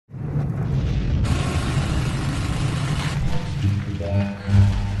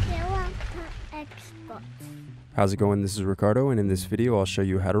spots. How's it going? This is Ricardo, and in this video I'll show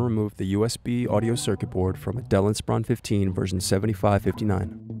you how to remove the USB audio circuit board from a Dell Inspiron 15 version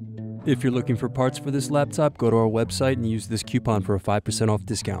 7559. If you're looking for parts for this laptop, go to our website and use this coupon for a 5% off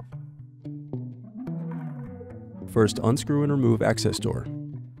discount. First, unscrew and remove access door.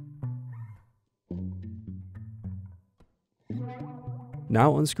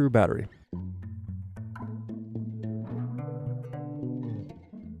 Now unscrew battery.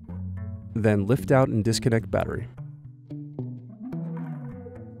 Then lift out and disconnect battery.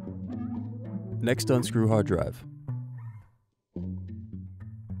 Next, unscrew hard drive.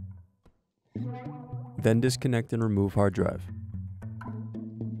 Then disconnect and remove hard drive.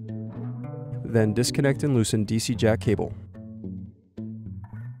 Then disconnect and loosen DC jack cable.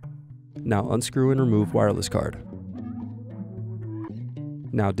 Now unscrew and remove wireless card.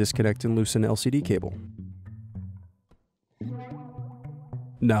 Now disconnect and loosen LCD cable.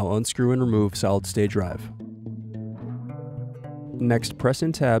 Now unscrew and remove solid state drive. Next, press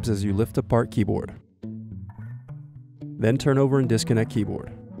in tabs as you lift apart keyboard. Then turn over and disconnect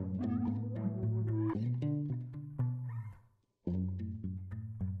keyboard.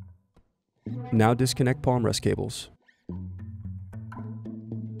 Now disconnect palmrest cables.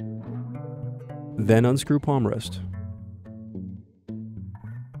 Then unscrew palmrest.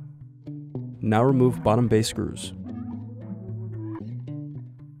 Now remove bottom base screws.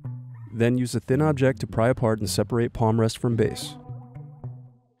 Then use a thin object to pry apart and separate palmrest from base.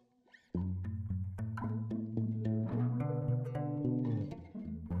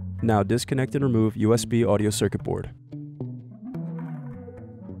 Now disconnect and remove USB audio circuit board.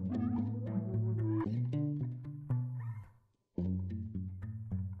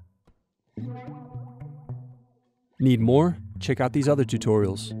 Need more? Check out these other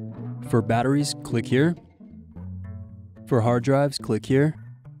tutorials. For batteries, click here. For hard drives, click here.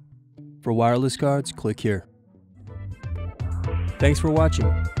 For wireless cards, click here. Thanks for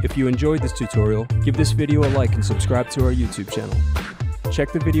watching. If you enjoyed this tutorial, give this video a like and subscribe to our YouTube channel.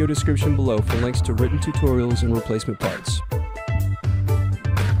 Check the video description below for links to written tutorials and replacement parts.